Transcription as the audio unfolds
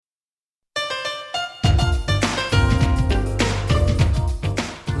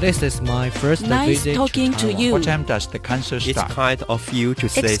This is my first Nice visit talking to Taiwan. you. What time does the concert It's start? kind of you to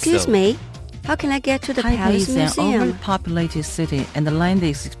say Excuse so. me, how can I get to the Taipei Palace is an Museum? overpopulated city and the land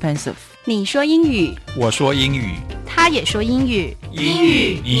is expensive. 你说英语，我说英语，他也说英语，英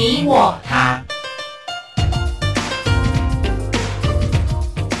语你我他。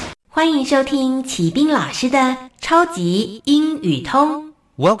欢迎收听齐斌老师的超级英语通。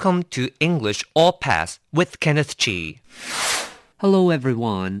Welcome to English All Pass with Kenneth Chi. Hello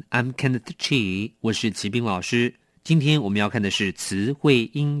everyone, I'm Kenneth Chi. 我是齐斌老师。今天我们要看的是词汇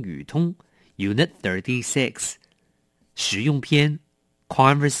英语通 Unit 36实用篇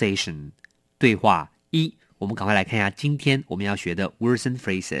Conversation 对话一。我们赶快来看一下今天我们要学的 Words and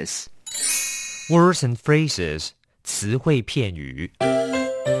Phrases. Words and phrases 词汇片语。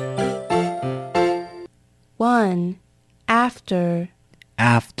1. After.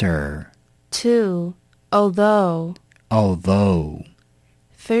 After. 2. Although.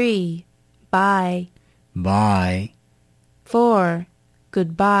 3. By. 4.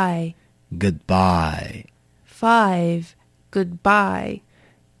 Goodbye. 5.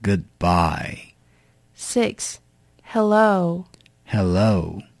 Goodbye. 6. Hello.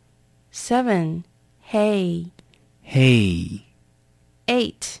 7. Hey.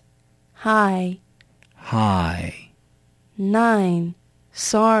 8. Hi. 9.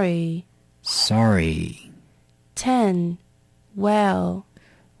 Sorry. 10. Well.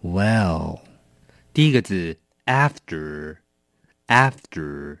 第一个字 after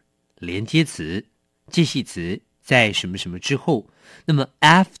连接词介系词在什么什么之后。那么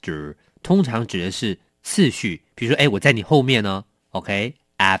after 通常指的是次序，比如说我在你后面呢 OK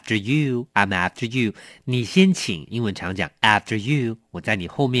After you, I'm after you. 你先请，英文常讲 after you， 我在你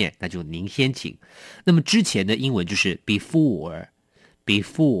后面，那就您先请。那么之前的英文就是 before，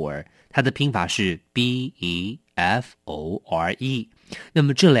 它的拼法是 B-E-F-O-R-E。那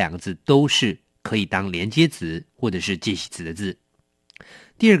么这两个字都是可以当连接词或者是介系词的字。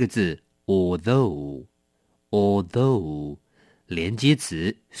第二个字 although 连接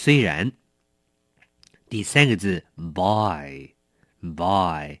词虽然。第三个字 by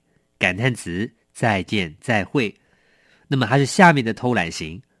感叹词再见再会，那么它是下面的偷懒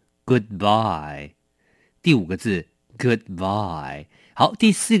型 goodbye。 第五个字 goodbye。 好，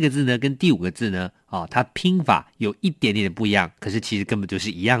第四个字呢跟第五个字呢它拼法有一点点的不一样，可是其实根本就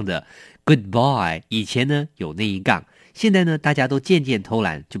是一样的。 goodbye 以前呢有那一杠，现在呢大家都渐渐偷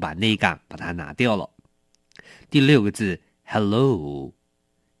懒，就把那一杠把它拿掉了。第六个字 hello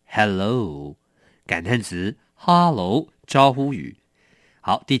感叹词 hello 招呼语。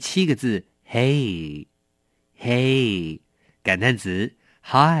好，第七个字 hey 感叹词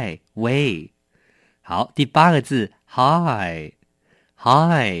hi way。 好，第八个字 hi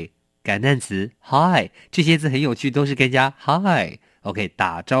感叹词 hi， 这些字很有趣，都是跟加 hi OK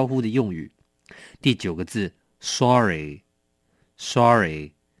打招呼的用语。第九个字 sorry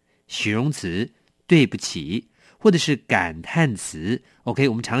形容词对不起，或者是感叹词 OK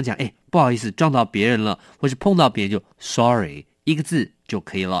我们常讲不好意思撞到别人了，或是碰到别人就 sorry，一个字就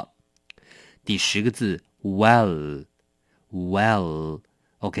可以了。第10个字 well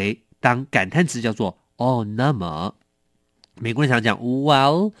OK 当感叹词叫做那么。美国人常讲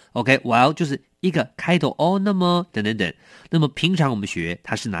well OK well 就是一个开头那么等等等。那么平常我们学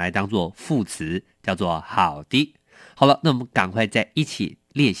它是拿来当做副词，叫做好的。好了，那我们赶快再一起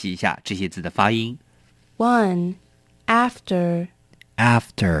练习一下这些字的发音。 1. After.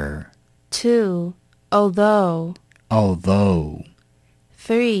 2. Although.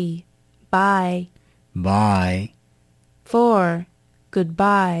 3. By. 4.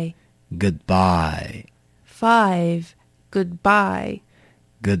 Goodbye. 5. Goodbye.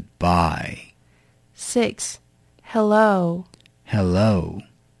 6. Hello.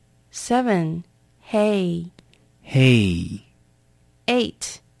 7. Hey.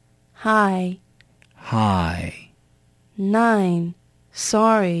 8. Hi. 9.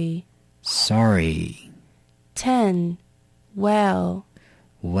 Sorry. 10. Well.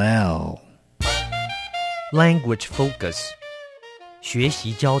 Language focus 学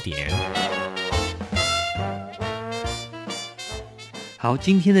习焦点。好，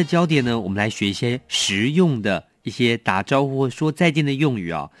今天的焦点呢，我们来学一些实用的一些打招呼或说再见的用语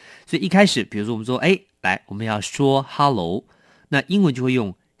啊。所以一开始比如说我们说来我们要说 hello， 那英文就会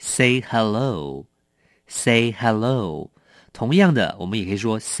用 say hello。 同样的我们也可以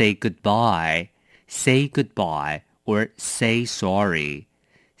说 say goodbye or say sorry。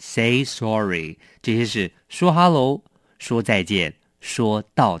 这些是说 hello 说再见说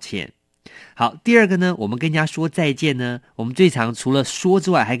道歉。好，第二个呢，我们跟人家说再见呢，我们最常除了说之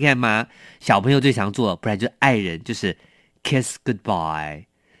外还干嘛？小朋友最常做，不然就是爱人，就是 kiss goodbye。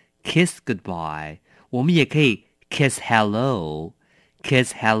kiss goodbye， 我们也可以 kiss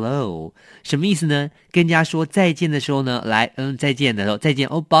hello。Kiss hello 什么意思呢？跟人家说再见的时候呢，来，再见的时候，再见，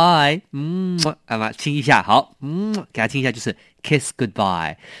哦 bye， 亲一下，好，给他亲一下就是 kiss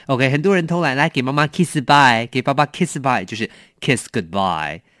goodbye。OK， 很多人偷懒，来给妈妈 kiss bye， 给爸爸 kiss bye， 就是 kiss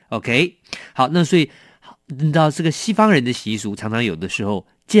goodbye。OK， 好，那所以你知道这个西方人的习俗，常常有的时候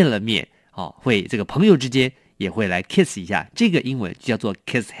见了面，会这个朋友之间也会来 kiss 一下，这个英文就叫做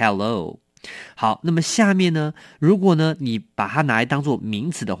kiss hello。好，那么下面呢，如果呢你把它拿来当做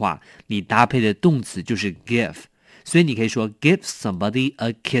名词的话，你搭配的动词就是 give， 所以你可以说 give somebody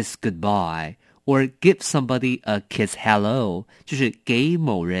a kiss goodbye or give somebody a kiss hello， 就是给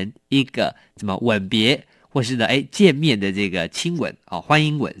某人一个吻别或是呢见面的这个亲吻，欢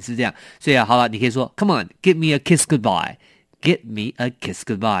迎吻是这样。所以好了，你可以说 come on give me a kiss goodbye，Give me a kiss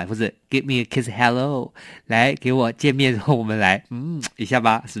goodbye， 或者 Give me a kiss hello， 来给我见面后我们来一下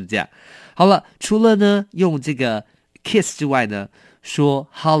吧，是不是这样？好了，除了呢用这个 kiss 之外呢，说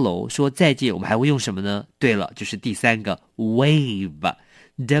hello 说再见，我们还会用什么呢？对了，就是第三个 wave，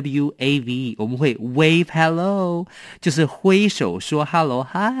 W-A-V， 我们会 wave hello， 就是挥手说 hello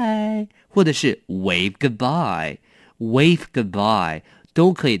hi， 或者是 wave goodbye，wave goodbye。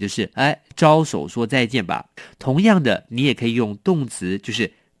都可以，就是招手说再见吧。同样的，你也可以用动词，就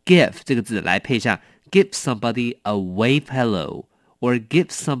是 give 这个字来配上 give somebody a wave hello or give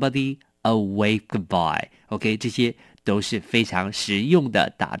somebody a wave goodbye。OK， 这些都是非常实用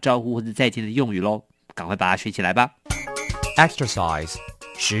的打招呼或者再见的用语咯，赶快把它学起来吧。Exercise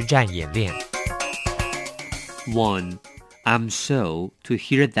实战演练。1. I'm sorry to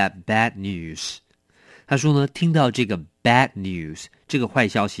hear that bad news。他说呢，听到这个 bad news 这个坏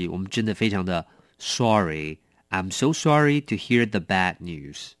消息，我们真的非常的 sorry。 I'm so sorry to hear the bad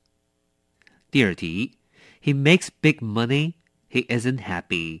news。 第二题 He makes big money, he isn't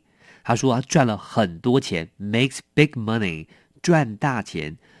happy。 他说他赚了很多钱， makes big money 赚大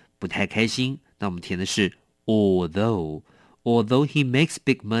钱，不太开心。那我们填的是 although he makes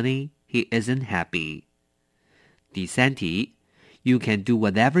big money, he isn't happy。 第三题 You can do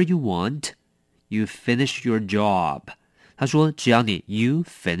whatever you want,You finish your job。 他说只要你 you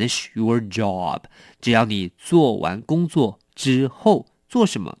finish your job， 只要你做完工作之后做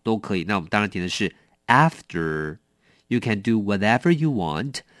什么都可以。那我们当然填的是 after。 You can do whatever you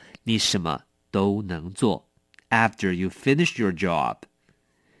want， 你什么都能做 after you finish your job。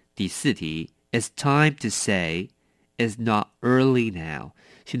 第四题 It's time to say It's not early now，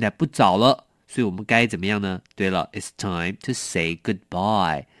 现在不早了，所以我们该怎么样呢？对了， It's time to say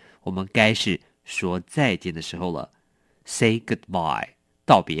goodbye， 我们该是说再见的时候了， say goodbye，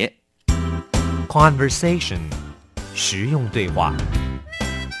 道别。 Conversation 实用对话。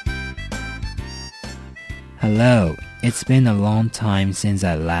 Hello, it's been a long time since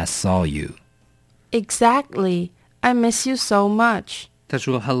I last saw you. Exactly. I miss you so much. 他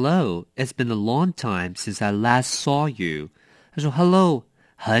说 Hello, it's been a long time since I last saw you。 他说 Hello，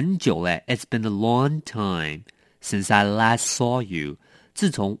 很久嘞， It's been a long time since I last saw you，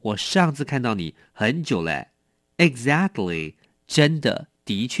自从我上次看到你很久了。 Exactly， 真的，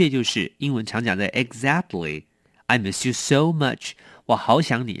的确就是英文常讲的 exactly。 I miss you so much， 我好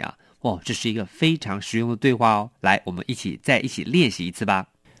想你啊。这是一个非常实用的对话哦。来，我们再一起练习一次吧。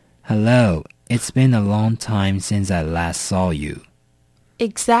 Hello, it's been a long time since I last saw you.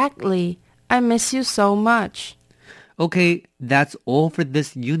 Exactly. I miss you so much. Okay, that's all for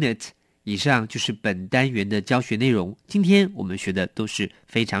this unit。以上就是本单元的教学内容。今天我们学的都是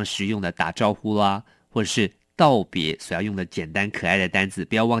非常实用的打招呼啦，或者是道别所要用的简单可爱的单词，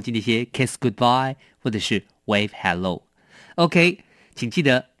不要忘记那些 kiss goodbye 或者是 wave hello。OK， 请记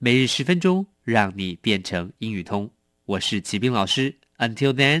得每日10分钟，让你变成英语通。我是齐斌老师。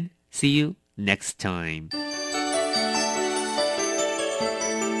Until then, see you next time。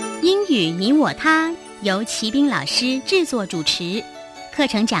英语你我他由齐斌老师制作主持。课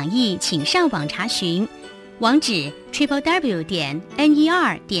程讲义请上网查询，网址 www.ner.gov.tw